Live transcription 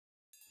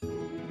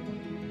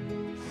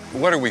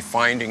what are we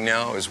finding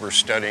now as we're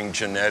studying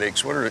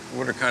genetics? What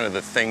are kind of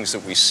the things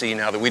that we see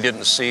now that we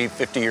didn't see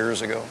 50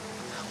 years ago?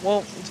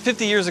 Well,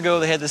 50 years ago,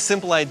 they had this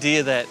simple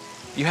idea that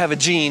you have a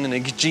gene and a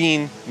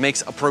gene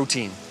makes a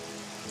protein.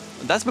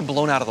 That's been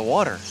blown out of the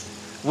water.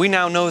 We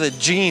now know that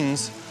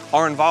genes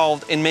are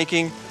involved in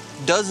making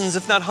dozens,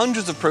 if not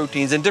hundreds of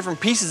proteins, and different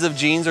pieces of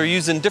genes are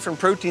used in different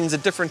proteins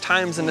at different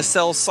times in the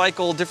cell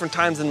cycle, different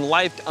times in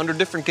life, under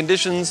different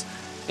conditions,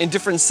 in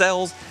different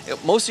cells.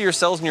 Most of your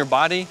cells in your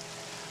body,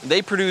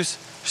 they produce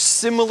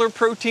similar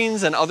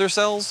proteins than other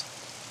cells,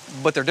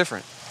 but they're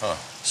different. Huh.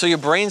 So your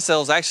brain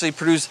cells actually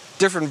produce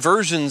different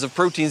versions of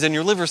proteins than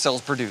your liver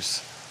cells produce.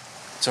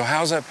 So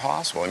how is that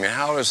possible? I mean,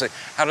 how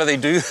do they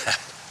do that?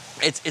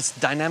 It's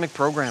dynamic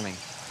programming.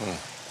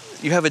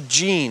 You have a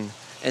gene,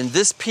 and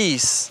this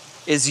piece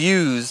is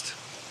used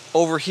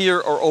over here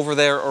or over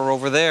there or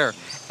over there.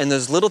 And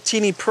there's little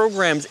teeny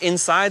programs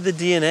inside the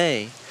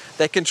DNA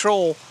that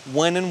control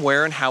when and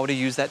where and how to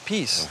use that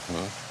piece.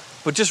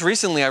 But just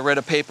recently I read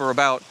a paper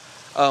about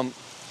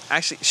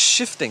actually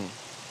shifting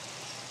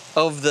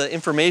of the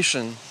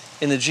information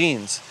in the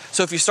genes.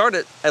 So if you start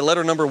at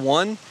letter number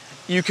 1,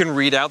 you can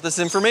read out this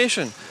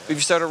information. If you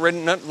start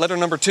at letter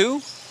number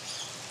 2,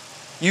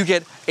 you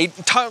get a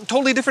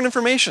totally different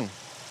information.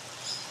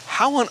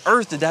 How on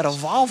earth did that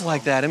evolve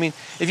like that? I mean,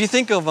 if you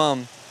think of,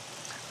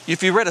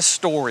 if you read a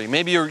story,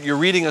 maybe you're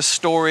reading a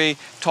story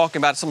talking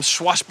about some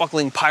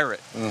swashbuckling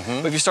pirate.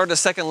 But if you start the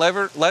second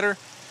letter,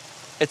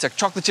 it's a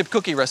chocolate chip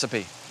cookie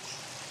recipe.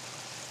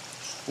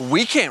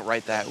 We can't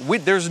write that.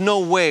 There's no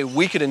way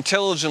we could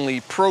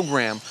intelligently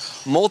program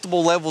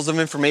multiple levels of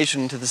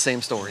information into the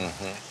same story.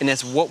 And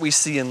that's what we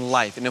see in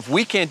life. And if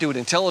we can't do it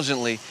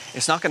intelligently,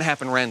 it's not going to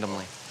happen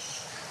randomly.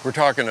 We're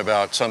talking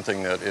about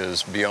something that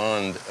is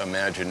beyond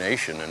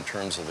imagination in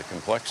terms of the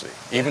complexity,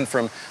 even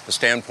from the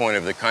standpoint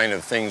of the kind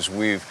of things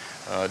we've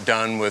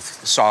done with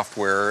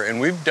software, and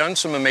we've done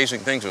some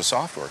amazing things with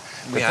software.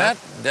 But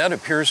that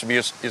appears to be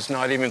is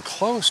not even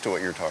close to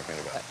what you're talking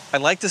about. I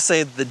like to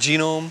say the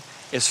genome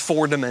is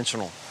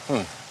 4-dimensional.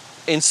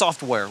 In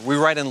software, we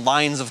write in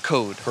lines of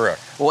code. Correct.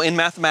 Well, in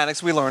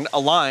mathematics, we learned a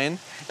line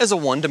is a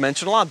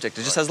 1-dimensional object.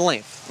 It just has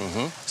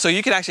length. So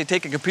you could actually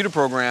take a computer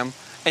program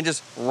and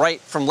just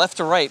write from left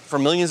to right for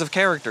millions of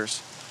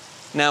characters.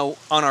 Now,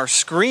 on our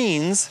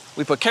screens,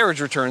 we put carriage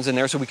returns in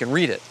there so we can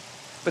read it.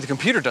 But the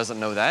computer doesn't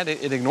know that.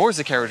 It ignores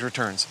the carriage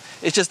returns.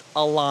 It's just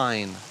a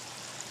line.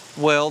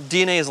 Well,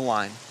 DNA is a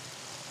line.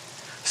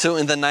 So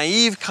in the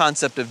naive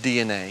concept of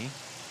DNA,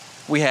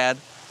 we had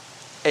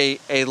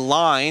a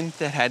line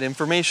that had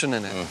information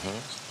in it.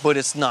 But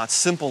it's not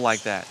simple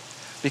like that.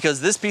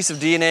 Because this piece of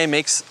DNA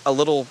makes a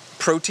little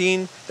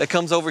protein that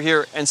comes over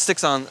here and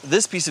sticks on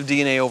this piece of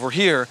DNA over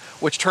here,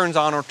 which turns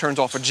on or turns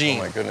off a gene.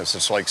 Oh my goodness,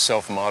 it's like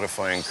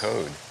self-modifying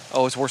code.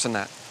 Oh, it's worse than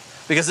that.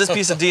 Because this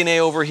piece of DNA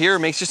over here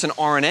makes just an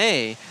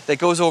RNA that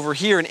goes over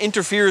here and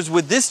interferes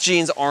with this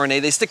gene's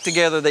RNA. They stick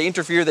together, they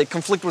interfere, they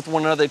conflict with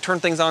one another, they turn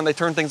things on, they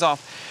turn things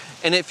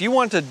off. And if you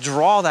want to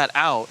draw that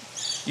out,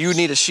 you would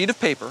need a sheet of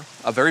paper,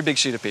 a very big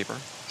sheet of paper.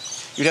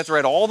 You'd have to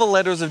write all the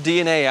letters of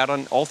DNA out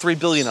on all 3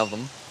 billion of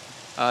them.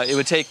 It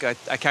would take, I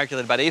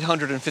calculated, about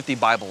 850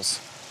 Bibles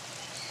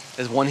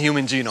as one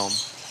human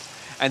genome.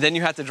 And then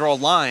you have to draw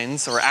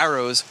lines or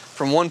arrows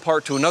from one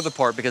part to another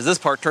part, because this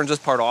part turns this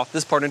part off,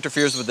 this part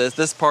interferes with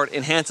this part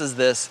enhances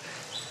this.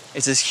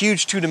 It's this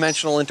huge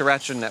 2-dimensional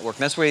interaction network.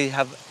 And that's where you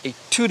have a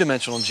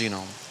 2-dimensional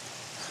genome.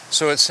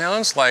 So it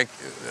sounds like,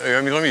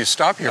 I mean, let me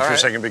stop here for a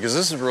second, because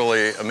this is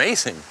really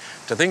amazing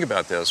to think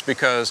about this,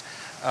 because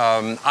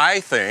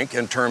I think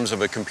in terms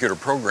of a computer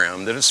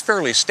program that it's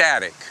fairly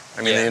static.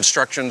 I mean, the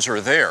instructions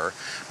are there,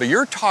 but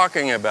you're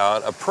talking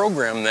about a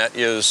program that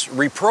is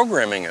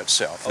reprogramming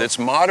itself, that's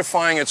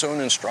modifying its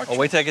own instructions. Oh,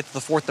 wait till I get to the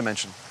 4th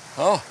dimension.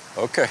 Oh,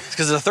 okay. It's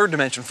because of the 3rd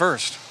dimension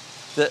first.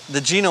 The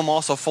genome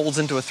also folds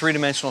into a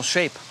 3-dimensional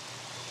shape.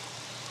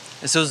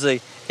 And so a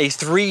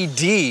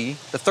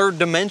 3D, the 3rd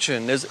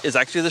dimension, is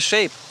actually the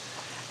shape.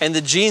 And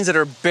the genes that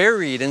are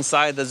buried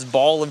inside this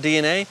ball of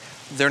DNA,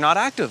 they're not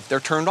active, they're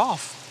turned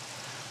off.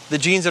 The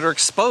genes that are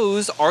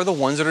exposed are the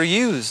ones that are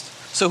used.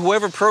 So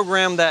whoever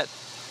programmed that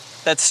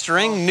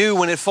string knew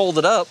when it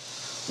folded up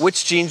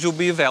which genes will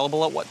be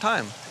available at what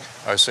time.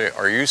 I say,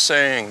 are you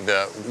saying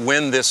that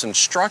when this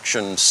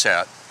instruction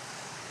set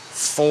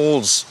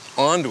folds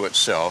onto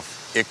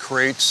itself, it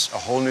creates a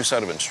whole new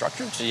set of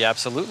instructions? Yeah,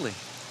 absolutely.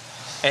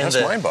 And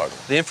that's mind-boggling.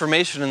 The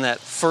information in that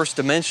 1st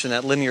dimension,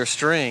 that linear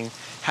string,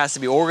 has to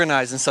be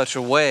organized in such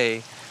a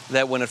way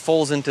that when it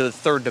folds into the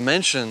 3rd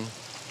dimension,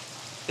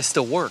 it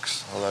still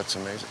works. Oh, that's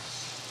amazing.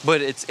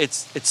 But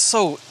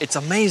it's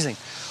amazing.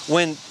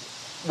 When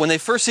they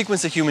first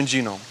sequenced the human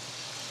genome,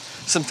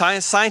 some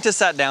scientists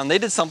sat down, they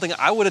did something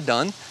I would have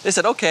done. They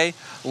said, okay,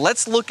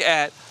 let's look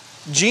at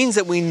genes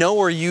that we know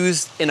are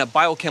used in a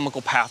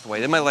biochemical pathway.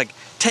 They might have like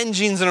 10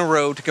 genes in a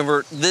row to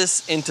convert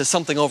this into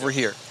something over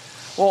here.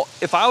 Well,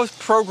 if I was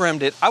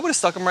programmed it, I would have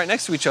stuck them right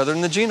next to each other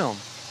in the genome.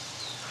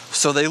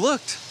 So they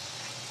looked,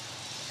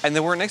 and they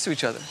weren't next to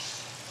each other.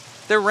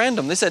 They're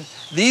random. They said,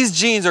 these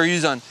genes are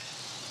used on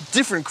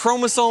different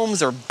chromosomes,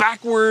 they're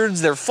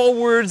backwards, they're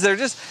forwards,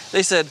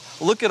 they said,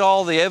 look at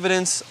all the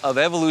evidence of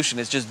evolution,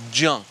 it's just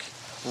junk.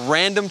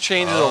 Random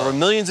changes over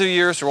millions of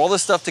years, throw all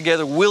this stuff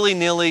together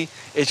willy-nilly,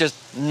 it's just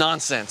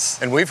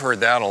nonsense. And we've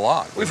heard that a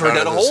lot. We've heard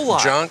that a whole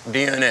lot. Junk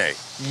DNA.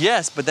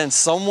 Yes, but then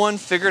someone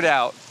figured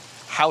out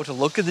how to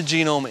look at the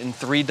genome in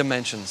 3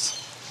 dimensions.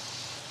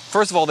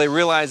 First of all, they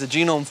realized the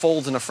genome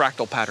folds in a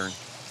fractal pattern.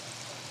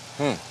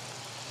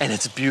 And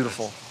it's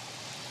beautiful.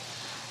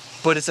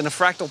 But it's in a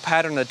fractal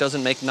pattern that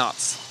doesn't make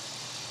knots.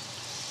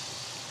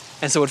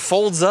 And so it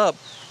folds up,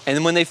 and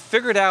then when they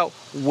figured out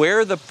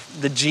where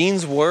the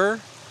genes were,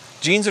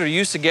 genes that are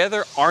used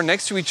together are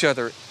next to each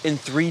other in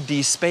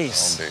 3D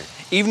space.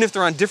 Even if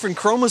they're on different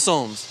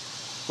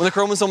chromosomes. When the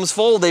chromosomes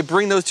fold, they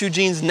bring those 2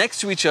 genes next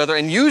to each other,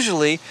 and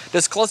usually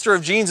this cluster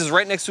of genes is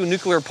right next to a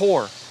nuclear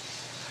pore.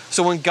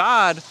 So when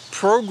God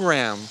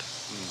programmed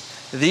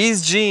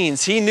these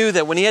genes, he knew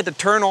that when he had to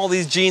turn all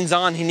these genes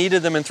on, he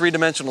needed them in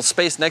 3-dimensional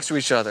space next to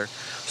each other.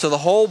 So the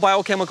whole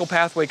biochemical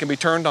pathway can be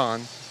turned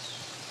on.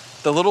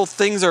 The little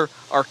things are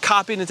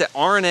copied into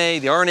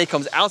RNA. The RNA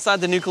comes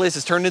outside the nucleus,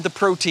 is turned into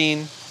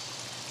protein.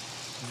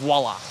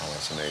 Voila. Oh,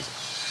 that's amazing.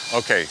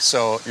 Okay,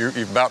 so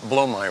you've about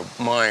blown my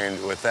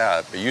mind with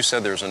that, but you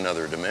said there's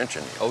another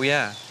dimension here. Oh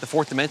yeah, the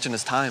 4th dimension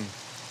is time.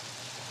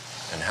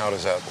 And how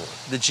does that work?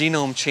 The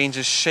genome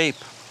changes shape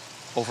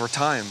over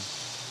time.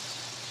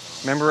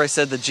 Remember I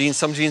said that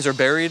some genes are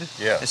buried?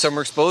 Yeah. And some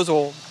are exposed?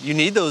 Well, you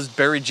need those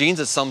buried genes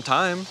at some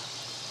time.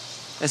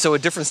 And so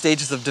at different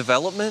stages of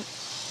development,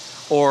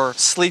 or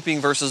sleeping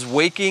versus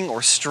waking,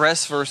 or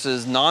stress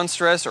versus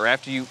non-stress, or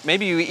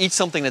maybe you eat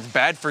something that's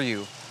bad for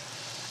you,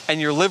 and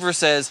your liver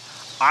says,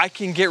 I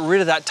can get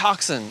rid of that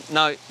toxin.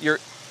 Now, your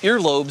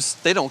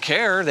earlobes, they don't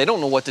care, they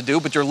don't know what to do,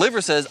 but your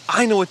liver says,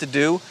 I know what to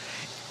do.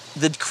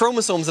 The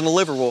chromosomes in the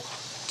liver will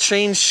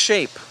change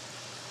shape,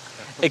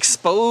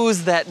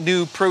 expose that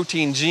new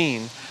protein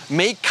gene,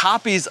 make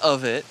copies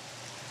of it,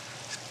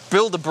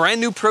 build a brand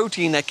new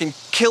protein that can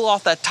kill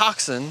off that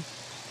toxin,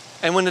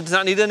 and when it's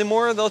not needed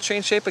anymore, they'll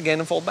change shape again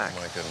and fold back. Oh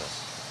my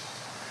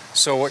goodness.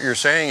 So what you're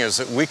saying is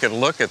that we could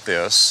look at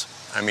this,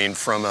 I mean,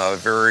 from a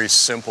very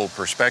simple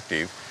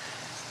perspective,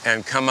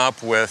 and come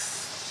up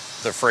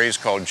with the phrase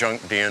called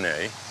junk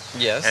DNA.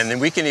 Yes. And then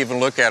we can even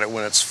look at it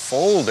when it's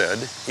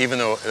folded, even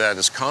though that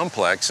is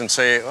complex, and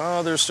say,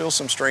 oh, there's still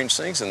some strange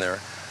things in there.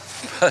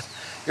 But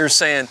you're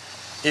saying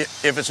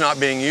if it's not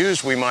being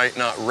used, we might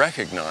not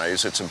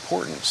recognize its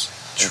importance.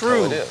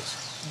 True. Until it is.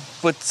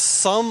 But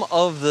some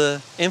of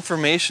the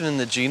information in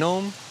the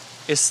genome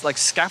is like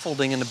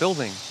scaffolding in the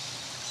building.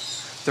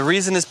 The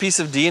reason this piece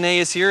of DNA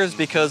is here is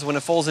because when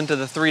it folds into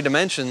the 3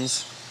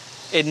 dimensions,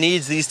 it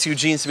needs these 2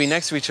 genes to be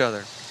next to each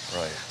other.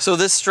 Right. So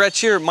this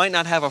stretch here might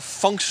not have a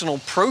functional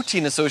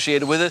protein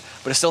associated with it,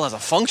 but it still has a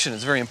function.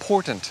 It's very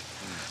important.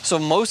 So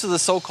most of the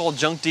so-called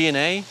junk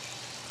DNA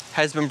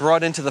has been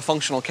brought into the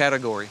functional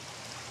category,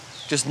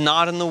 just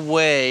not in the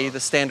way the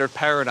standard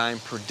paradigm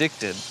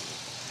predicted.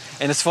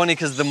 And it's funny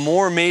because the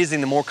more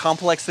amazing, the more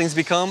complex things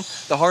become,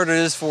 the harder it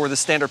is for the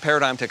standard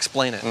paradigm to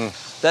explain it.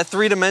 That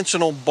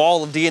 3-dimensional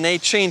ball of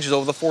DNA changes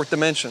over the 4th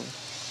dimension.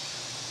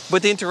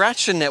 But the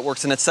interaction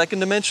networks in that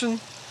 2nd dimension,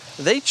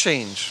 they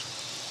change.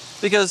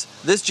 Because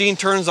this gene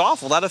turns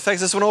off, well, that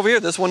affects this one over here.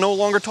 This one no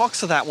longer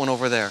talks to that one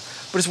over there.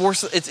 But it's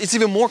worse, it's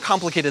even more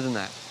complicated than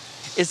that.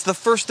 It's the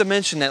 1st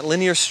dimension, that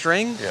linear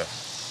string,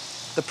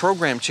 the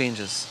program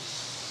changes.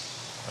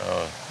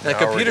 The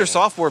computer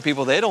software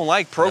people, they don't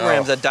like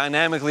programs that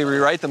dynamically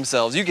rewrite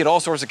themselves. You get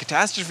all sorts of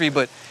catastrophe,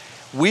 but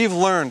we've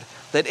learned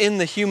that in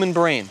the human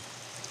brain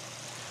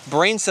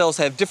cells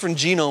have different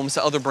genomes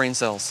to other brain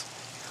cells.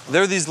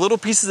 There are these little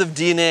pieces of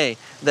DNA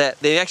that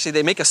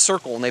they make a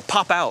circle and they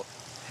pop out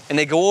and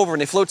they go over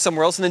and they float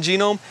somewhere else in the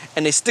genome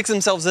and they stick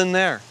themselves in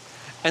there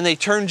and they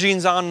turn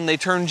genes on and they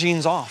turn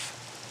genes off.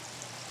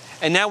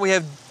 And now we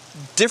have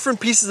different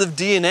pieces of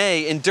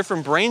DNA in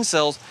different brain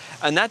cells,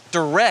 and that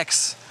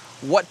directs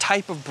what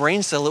type of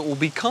brain cell it will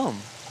become.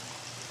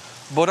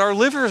 But our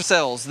liver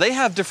cells, they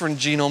have different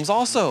genomes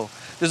also.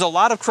 There's a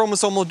lot of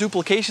chromosomal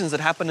duplications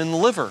that happen in the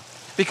liver.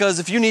 Because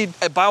if you need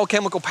a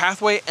biochemical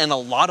pathway and a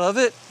lot of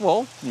it,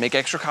 well, make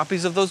extra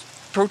copies of those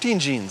protein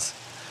genes.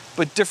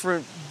 But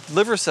different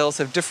liver cells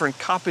have different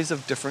copies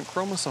of different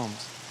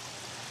chromosomes.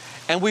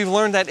 And we've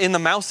learned that in the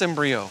mouse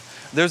embryo,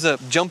 there's a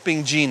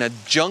jumping gene, a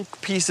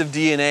junk piece of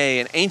DNA,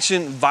 an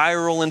ancient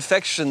viral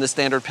infection, the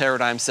standard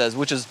paradigm says,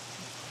 which is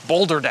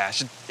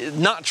balderdash. It's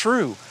not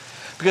true.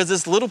 Because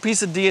this little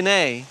piece of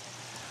DNA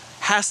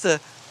has to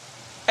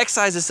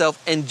excise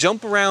itself and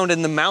jump around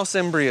in the mouse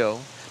embryo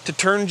to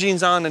turn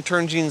genes on and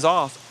turn genes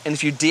off. And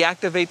if you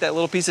deactivate that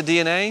little piece of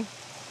DNA,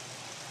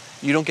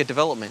 you don't get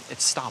development.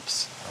 It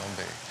stops.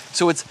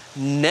 So it's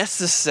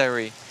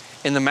necessary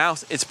in the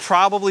mouse. It's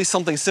probably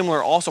something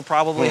similar also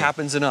probably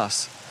happens in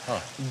us.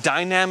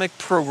 Dynamic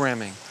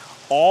programming.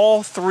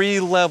 All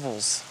 3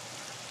 levels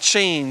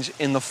change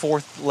in the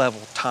 4th level,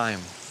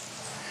 time.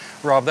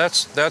 Rob,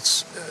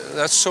 that's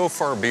so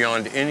far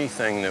beyond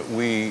anything that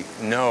we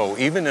know,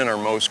 even in our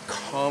most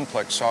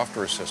complex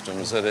software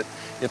systems, that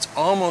it's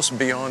almost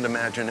beyond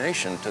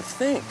imagination to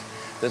think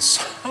that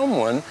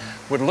someone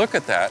would look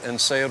at that and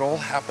say it all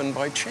happened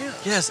by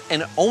chance. Yes,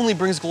 and it only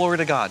brings glory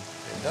to God.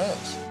 It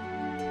does.